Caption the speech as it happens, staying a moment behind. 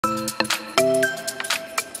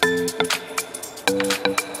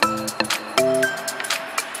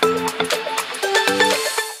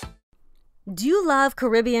love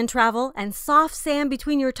Caribbean travel and soft sand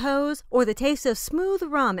between your toes, or the taste of smooth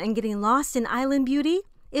rum and getting lost in island beauty?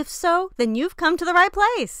 If so, then you've come to the right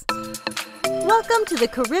place. Welcome to the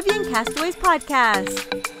Caribbean Castaways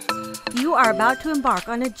Podcast. You are about to embark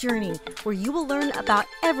on a journey where you will learn about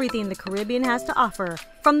everything the Caribbean has to offer,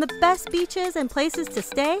 from the best beaches and places to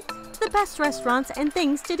stay to the best restaurants and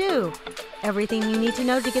things to do. Everything you need to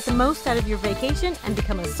know to get the most out of your vacation and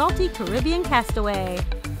become a salty Caribbean castaway.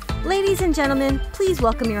 Ladies and gentlemen, please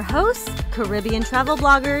welcome your hosts, Caribbean travel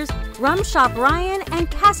bloggers, Rum Shop Ryan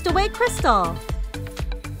and Castaway Crystal.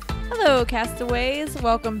 Hello, Castaways.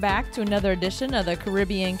 Welcome back to another edition of the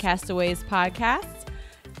Caribbean Castaways Podcast.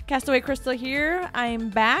 Castaway Crystal here. I'm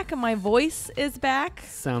back and my voice is back.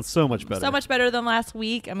 Sounds so much better. So much better than last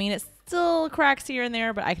week. I mean, it still cracks here and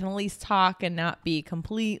there, but I can at least talk and not be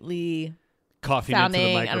completely coughing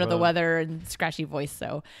sounding into the under the weather and scratchy voice.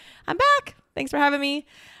 So I'm back. Thanks for having me.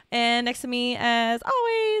 And next to me, as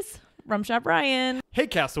always, Rum Shop Ryan. Hey,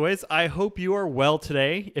 Castaways. I hope you are well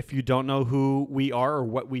today. If you don't know who we are or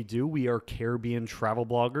what we do, we are Caribbean travel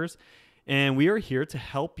bloggers. And we are here to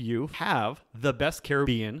help you have the best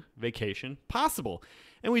Caribbean vacation possible.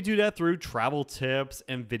 And we do that through travel tips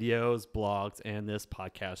and videos, blogs, and this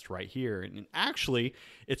podcast right here. And actually,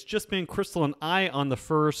 it's just been Crystal and I on the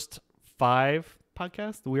first 5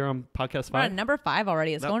 podcasts. We are on podcast 5. We're on number 5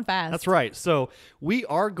 already. It's going fast. That's right. So we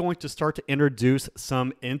are going to start to introduce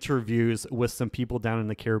some interviews with some people down in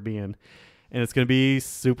the Caribbean. And it's going to be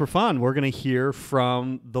super fun. We're going to hear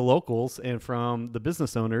from the locals and from the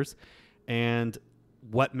business owners and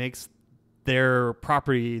what makes their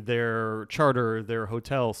property, their charter, their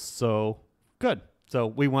hotel so good. So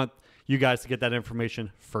we want you guys to get that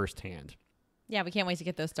information firsthand. Yeah, we can't wait to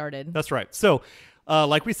get those started. That's right. So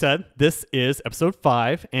like we said, this is episode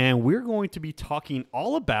 5, and we're going to be talking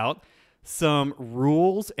all about some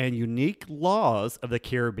rules and unique laws of the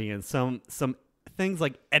Caribbean, some things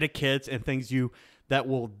like etiquette and things that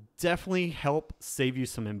will definitely help save you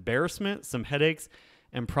some embarrassment, some headaches,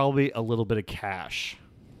 and probably a little bit of cash.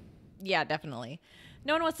 Yeah, definitely.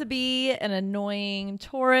 No one wants to be an annoying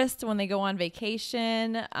tourist when they go on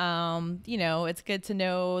vacation. It's good to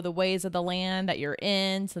know the ways of the land that you're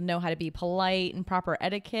in, to know how to be polite and proper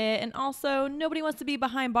etiquette. And also, nobody wants to be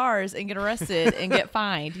behind bars and get arrested and get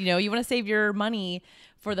fined. You want to save your money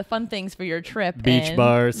for the fun things for your trip. Beach and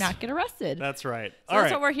bars. Not get arrested. That's right. So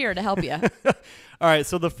that's what we're here to help you. All right.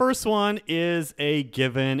 So the first one is a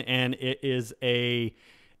given, and it is a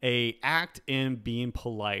act in being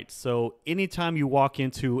polite. So anytime you walk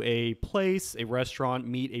into a place, a restaurant,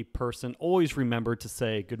 meet a person, always remember to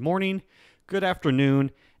say good morning, good afternoon,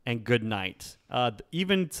 and good night.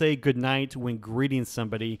 Even say good night when greeting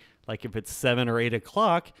somebody, like if it's 7 or 8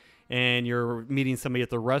 o'clock and you're meeting somebody at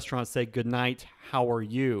the restaurant, say good night, how are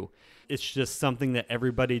you? It's just something that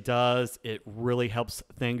everybody does. It really helps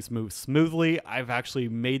things move smoothly. I've actually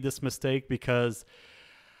made this mistake because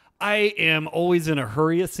I am always in a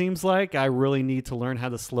hurry, it seems like. I really need to learn how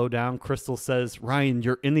to slow down. Crystal says, Ryan,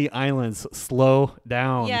 you're in the islands. Slow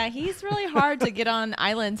down. Yeah, he's really hard to get on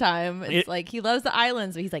island time. It's like he loves the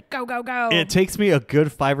islands, but he's like, go, go, go. It takes me a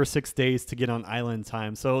good 5 or 6 days to get on island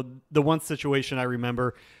time. So the one situation I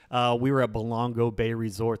remember, we were at Belongo Bay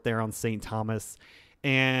Resort there on St. Thomas.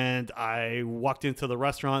 And I walked into the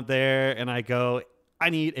restaurant there and I go,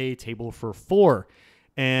 I need a table for 4.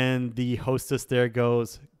 And the hostess there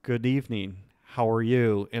goes, good evening, how are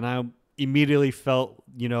you? And I immediately felt,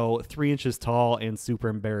 3 inches tall and super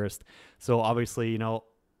embarrassed. So obviously,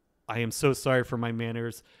 I am so sorry for my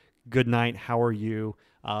manners. Good night, how are you?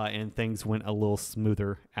 And things went a little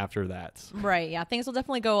smoother after that. Right, yeah. Things will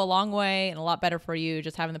definitely go a long way and a lot better for you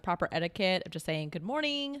just having the proper etiquette of just saying good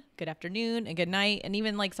morning, good afternoon, and good night. And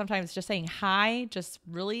even like sometimes just saying hi just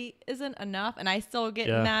really isn't enough. And I still get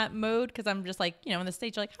in that mode because I'm just like, in the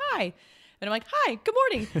States, you're like, hi. And I'm like, hi, good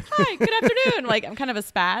morning. Hi, good afternoon. Like, I'm kind of a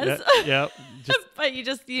spaz. Yeah. But you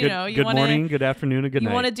just, you good, know, you good want to. Good morning, good afternoon, and good night.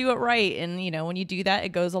 You want to do it right. And, when you do that, it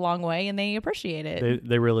goes a long way and they appreciate it.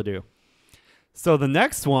 They really do. So the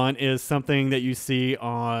next one is something that you see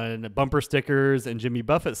on bumper stickers and Jimmy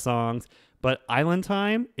Buffett songs, but island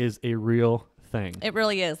time is a real thing. It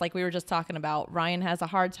really is. Like we were just talking about, Ryan has a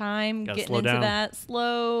hard time getting into that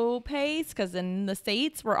slow pace because in the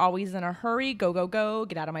States, we're always in a hurry. Go, go, go.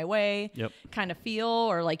 Get out of my way. Yep. Kind of feel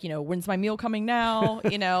or like, when's my meal coming now?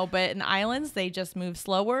 But in islands, they just move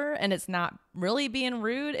slower and it's not really being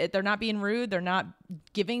rude. They're not being rude. They're not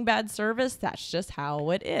giving bad service. That's just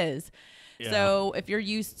how it is. Yeah. So if you're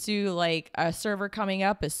used to like a server coming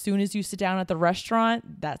up as soon as you sit down at the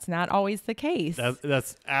restaurant, that's not always the case.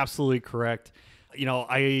 That's absolutely correct.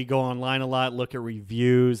 I go online a lot, look at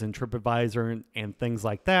reviews and TripAdvisor and things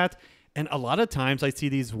like that. And a lot of times I see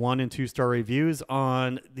these 1 and 2 star reviews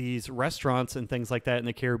on these restaurants and things like that in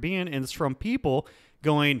the Caribbean. And it's from people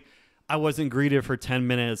going, I wasn't greeted for 10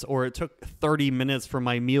 minutes, or it took 30 minutes for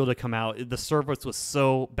my meal to come out. The service was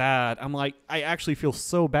so bad. I'm like, I actually feel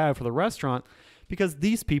so bad for the restaurant, because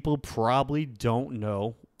these people probably don't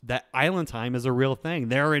know that island time is a real thing.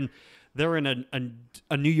 They're in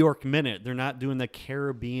a New York minute. They're not doing the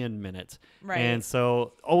Caribbean minute. Right. And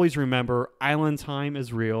so always remember, island time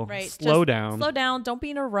is real. Right. Slow down. Slow down. Don't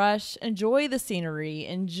be in a rush. Enjoy the scenery.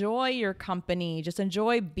 Enjoy your company. Just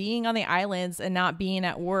enjoy being on the islands and not being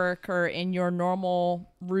at work or in your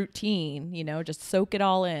normal routine. Just soak it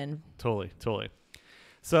all in. Totally.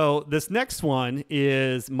 So this next one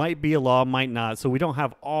might be a law, might not. So we don't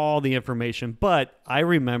have all the information, but I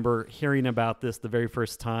remember hearing about this the very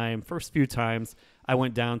first few times I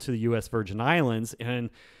went down to the U.S. Virgin Islands,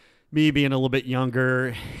 and me being a little bit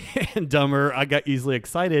younger and dumber, I got easily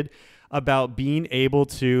excited about being able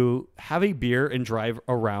to have a beer and drive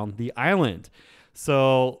around the island.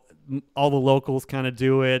 So all the locals kind of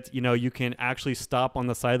do it. You can actually stop on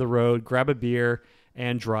the side of the road, grab a beer,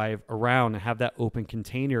 and drive around and have that open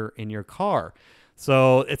container in your car.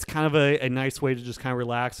 So it's kind of a nice way to just kind of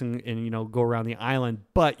relax and go around the island.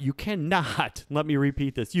 But you cannot, let me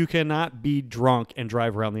repeat this, you cannot be drunk and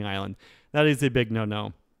drive around the island. That is a big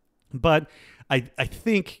no-no. But I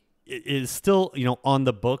think it is still, on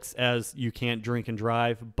the books as you can't drink and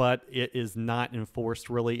drive, but it is not enforced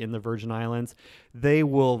really in the Virgin Islands. They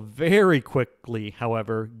will very quickly,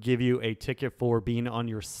 however, give you a ticket for being on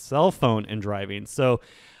your cell phone and driving. So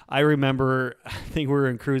I remember, I think we were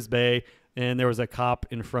in Cruise Bay, and there was a cop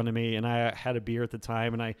in front of me, and I had a beer at the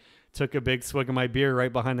time, and I took a big swig of my beer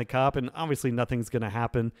right behind the cop, and obviously nothing's going to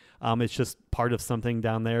happen. It's just part of something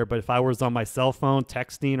down there. But if I was on my cell phone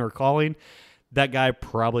texting or calling, that guy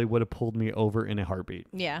probably would have pulled me over in a heartbeat.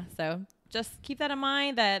 Yeah, so just keep that in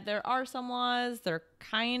mind, that there are some laws. They're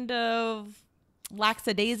kind of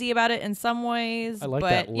lackadaisy about it in some ways. I like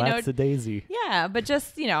that, lackadaisy. Yeah, but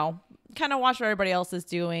just, kind of watch what everybody else is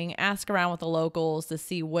doing. Ask around with the locals to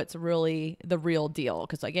see what's really the real deal.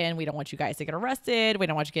 Because, again, we don't want you guys to get arrested. We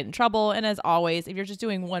don't want you to get in trouble. And as always, if you're just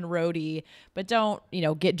doing one roadie, but don't,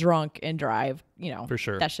 get drunk and drive, For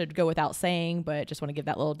sure. That should go without saying. But just want to give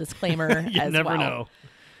that little disclaimer you as never well.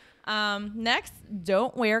 know. Next,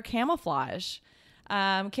 don't wear camouflage.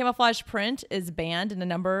 Camouflage print is banned in a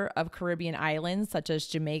number of Caribbean islands such as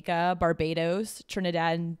Jamaica, Barbados,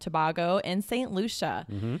 Trinidad and Tobago, and St. Lucia.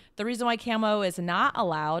 Mm-hmm. The reason why camo is not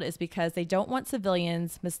allowed is because they don't want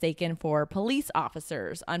civilians mistaken for police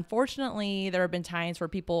officers. Unfortunately, there have been times where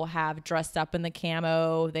people have dressed up in the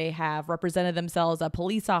camo, they have represented themselves as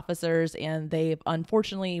police officers, and they've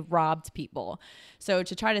unfortunately robbed people. So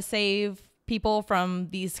to try to save people from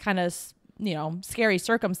these kind of scary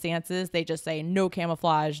circumstances, they just say no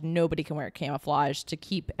camouflage. Nobody can wear camouflage to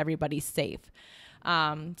keep everybody safe.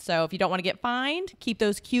 So if you don't want to get fined, keep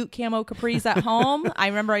those cute camo capris at home. I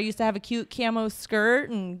remember I used to have a cute camo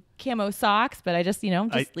skirt and camo socks, but I just,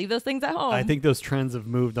 leave those things at home. I think those trends have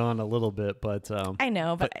moved on a little bit, but I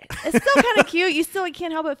know, but it's still kind of cute. You still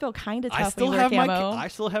can't help but feel kind of tough when you wear camo. I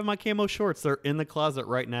still have my camo shorts. They're in the closet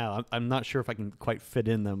right now. I'm not sure if I can quite fit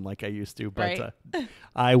in them like I used to, but right.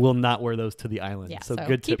 I will not wear those to the island. Yeah, so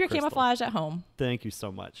good keep tip, your Crystal. camouflage at home. Thank you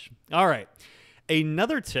so much. All right.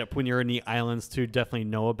 Another tip when you're in the islands to definitely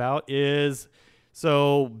know about is,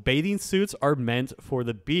 so bathing suits are meant for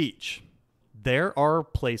the beach. There are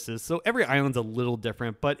places, so every island's a little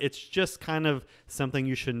different, but it's just kind of something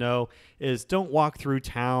you should know is don't walk through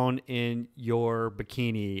town in your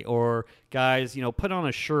bikini, or guys, put on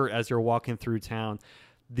a shirt as you're walking through town.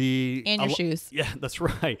 And your shoes. Yeah, that's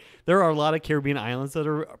right. There are a lot of Caribbean islands that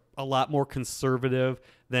are a lot more conservative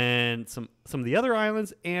than some of the other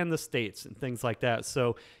islands and the States and things like that.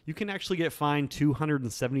 So you can actually get fined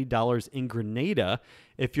 $270 in Grenada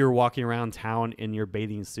if you're walking around town in your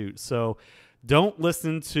bathing suit. So don't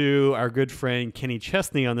listen to our good friend Kenny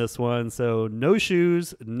Chesney on this one. So no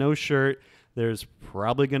shoes, no shirt. There's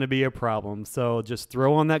probably going to be a problem. So just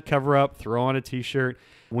throw on that cover up, throw on a t-shirt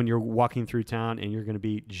when you're walking through town, and you're going to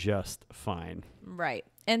be just fine. Right.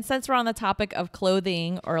 And since we're on the topic of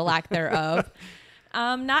clothing or lack thereof,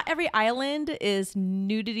 not every island is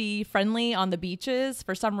nudity friendly on the beaches.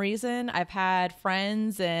 For some reason, I've had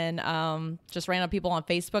friends and just random people on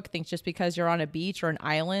Facebook think just because you're on a beach or an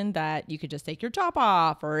island that you could just take your top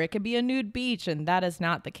off, or it could be a nude beach, and that is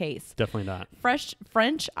not the case. Definitely not.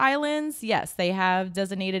 French islands, yes, they have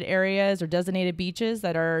designated areas or designated beaches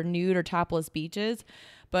that are nude or topless beaches.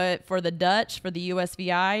 But for the Dutch, for the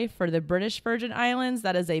USVI, for the British Virgin Islands,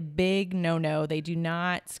 that is a big no-no. They do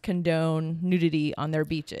not condone nudity on their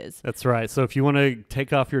beaches. That's right. So if you want to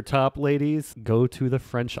take off your top, ladies, go to the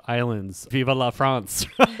French islands. Viva la France.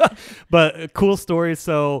 But cool story.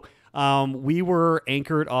 So we were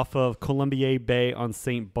anchored off of Colombier Bay on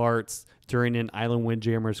St. Bart's during an Island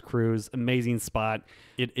Windjammers cruise. Amazing spot.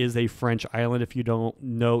 It is a French island if you don't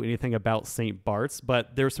know anything about St. Bart's,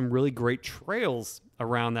 but there's some really great trails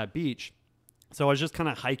around that beach. So I was just kind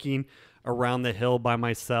of hiking around the hill by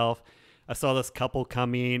myself. I saw this couple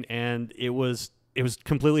coming, and it was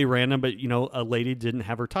completely random, but a lady didn't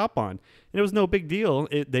have her top on. And it was no big deal.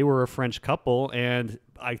 They were a French couple, and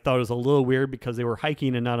I thought it was a little weird because they were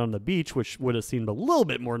hiking and not on the beach, which would have seemed a little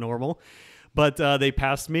bit more normal. But they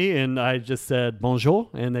passed me, and I just said bonjour,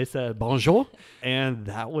 and they said bonjour, and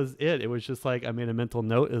that was it. It was just like I made a mental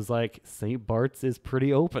note is like St. Bart's is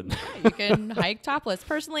pretty open. You can hike topless.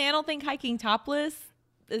 Personally, I don't think hiking topless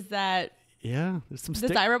is that there's some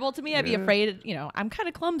desirable to me. I'd be afraid, I'm kind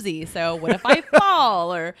of clumsy. So what if I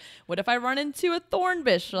fall, or what if I run into a thorn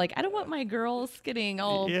bush? Like, I don't want my girls getting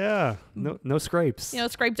all no scrapes.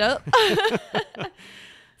 Scraped up.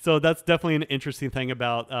 So that's definitely an interesting thing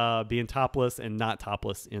about being topless and not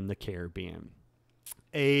topless in the Caribbean.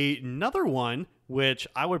 Another one, which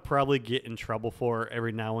I would probably get in trouble for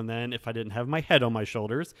every now and then if I didn't have my head on my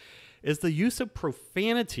shoulders, is the use of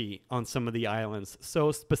profanity on some of the islands.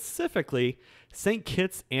 So specifically, St.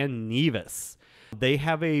 Kitts and Nevis. They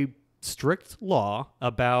have a strict law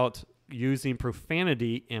about using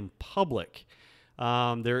profanity in public.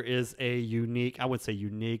 There is a unique, I wouldn't say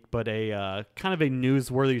unique, but a kind of a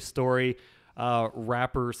newsworthy story.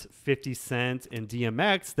 Rappers 50 Cent and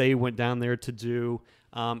DMX, they went down there to do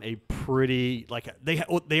a pretty,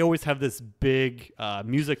 they always have this big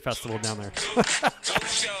music festival down there.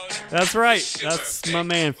 That's right. That's my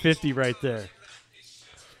man 50 right there.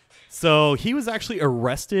 So he was actually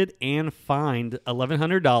arrested and fined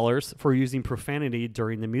 $1,100 for using profanity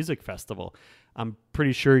during the music festival. I'm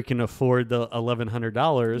pretty sure he can afford the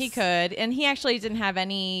 $1,100. He could, and he actually didn't have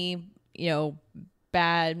any,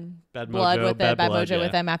 bad blood mojo, with bad mojo blood,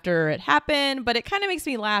 with them after it happened. But it kind of makes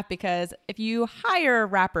me laugh because if you hire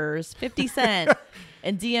rappers, 50 Cent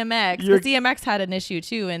and DMX, because DMX had an issue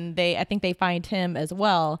too, and I think they fined him as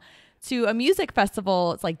well. To a music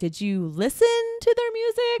festival, it's like, did you listen to their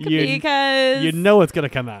music? Because it's going to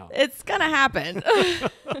come out. It's going to happen.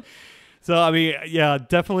 So, I mean, yeah,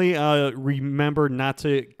 definitely remember not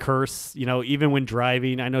to curse, even when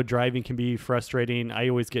driving. I know driving can be frustrating. I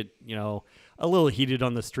always get, a little heated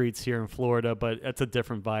on the streets here in Florida, but it's a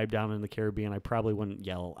different vibe down in the Caribbean. I probably wouldn't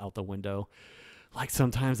yell out the window like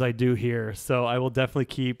sometimes I do here. So I will definitely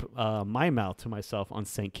keep my mouth to myself on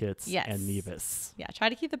St. Kitts and Nevis. Yeah, try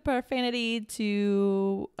to keep the profanity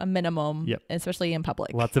to a minimum, especially in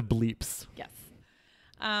public. Lots of bleeps. Yes.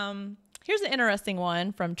 Here's an interesting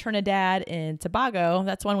one from Trinidad and Tobago.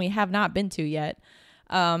 That's one we have not been to yet.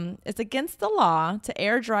 It's against the law to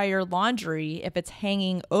air dry your laundry if it's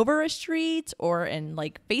hanging over a street or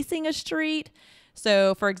facing a street.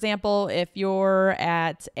 So, for example, if you're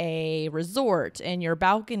at a resort and your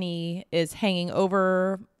balcony is hanging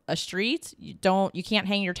over a street, you can't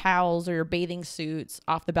hang your towels or your bathing suits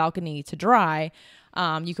off the balcony to dry.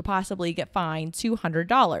 You could possibly get fined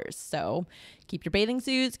 $200. So keep your bathing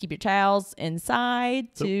suits, keep your towels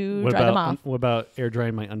inside to dry them off. What about air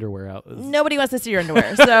drying my underwear out? Nobody wants to see your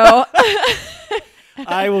underwear. So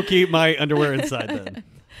I will keep my underwear inside then.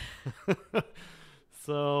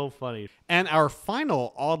 So funny. And our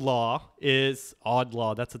final odd law.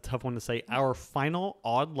 That's a tough one to say. Our final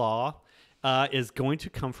odd law is going to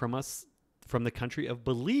come from the country of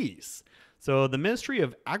Belize. So the Ministry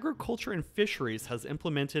of Agriculture and Fisheries has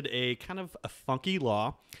implemented a kind of a funky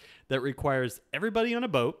law that requires everybody on a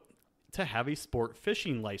boat to have a sport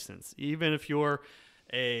fishing license. Even if you're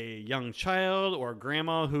a young child or a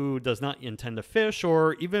grandma who does not intend to fish,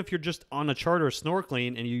 or even if you're just on a charter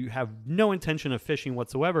snorkeling and you have no intention of fishing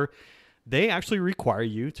whatsoever, they actually require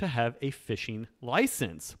you to have a fishing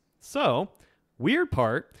license. So, weird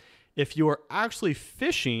part, if you are actually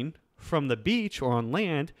fishing from the beach or on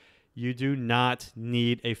land, you do not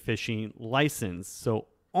need a fishing license. So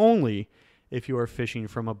only if you are fishing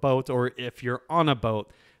from a boat, or if you're on a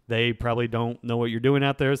boat. They probably don't know what you're doing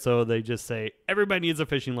out there, so they just say everybody needs a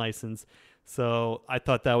fishing license. So I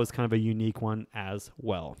thought that was kind of a unique one as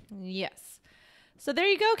well. Yes. So there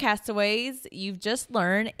you go, castaways. You've just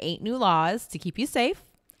learned 8 new laws to keep you safe,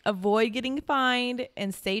 avoid getting fined,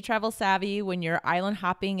 and stay travel savvy when you're island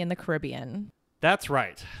hopping in the Caribbean. That's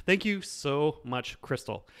right. Thank you so much,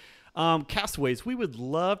 Crystal. Castaways, we would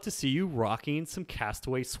love to see you rocking some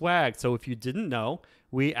Castaway swag. So if you didn't know,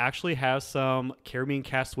 we actually have some Caribbean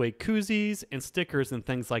Castaway koozies and stickers and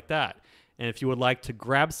things like that. And if you would like to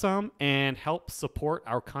grab some and help support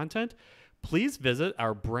our content, please visit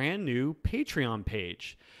our brand new Patreon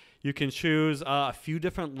page. You can choose a few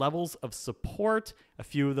different levels of support. A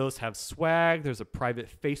few of those have swag. There's a private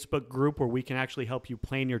Facebook group where we can actually help you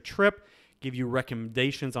plan your trip, give you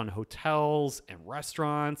recommendations on hotels and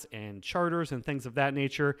restaurants and charters and things of that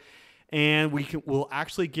nature. And we'll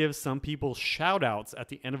actually give some people shout outs at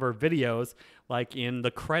the end of our videos, like in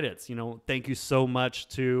the credits. You know, thank you so much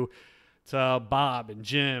to Bob and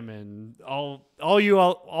Jim and all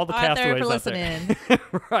the castaways out there.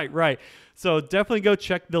 Right. So definitely go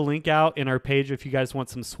check the link out in our page if you guys want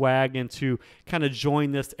some swag and to kind of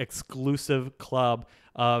join this exclusive club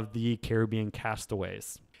of the Caribbean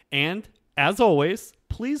Castaways. And as always,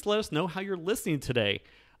 please let us know how you're listening today.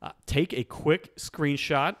 Take a quick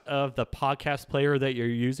screenshot of the podcast player that you're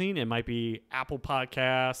using. It might be Apple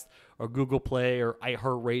Podcast or Google Play or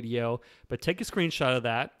iHeartRadio, but take a screenshot of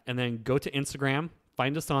that and then go to Instagram,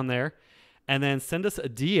 find us on there, and then send us a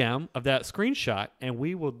DM of that screenshot, and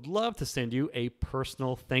we would love to send you a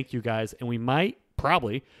personal thank you, guys, and we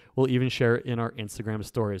will even share it in our Instagram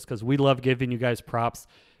stories because we love giving you guys props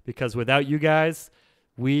because without you guys,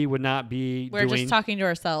 we would not be We're just talking to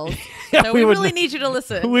ourselves. Yeah, so we really need you to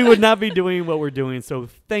listen. We would not be doing what we're doing. So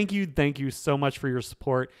thank you so much for your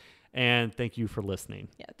support. And thank you for listening.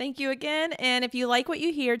 Yeah, thank you again. And if you like what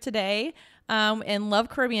you hear today and love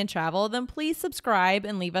Caribbean travel, then please subscribe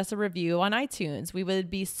and leave us a review on iTunes. We would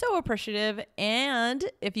be so appreciative. And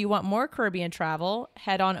if you want more Caribbean travel,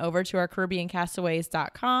 head on over to our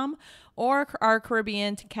CaribbeanCastaways.com or our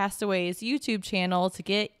Caribbean Castaways YouTube channel to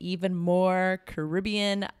get even more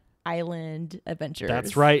Caribbean island adventures.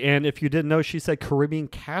 That's right. And if you didn't know, she said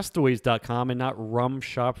CaribbeanCastaways.com and not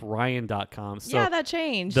RumShopRyan.com. So yeah, that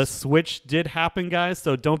changed. The switch did happen, guys.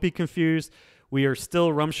 So don't be confused. We are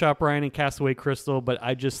still Rum Shop Ryan and Castaway Crystal, but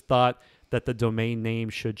I just thought that the domain name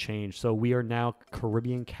should change. So we are now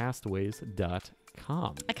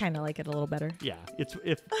CaribbeanCastaways.com. I kind of like it a little better. Yeah, it's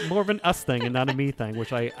more of an us thing and not a me thing,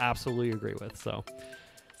 which I absolutely agree with. So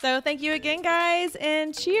thank you again, guys,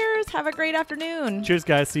 and cheers. Have a great afternoon. Cheers,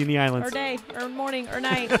 guys. See you in the islands. Or day, or morning, or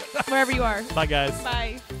night, wherever you are. Bye, guys.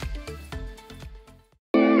 Bye.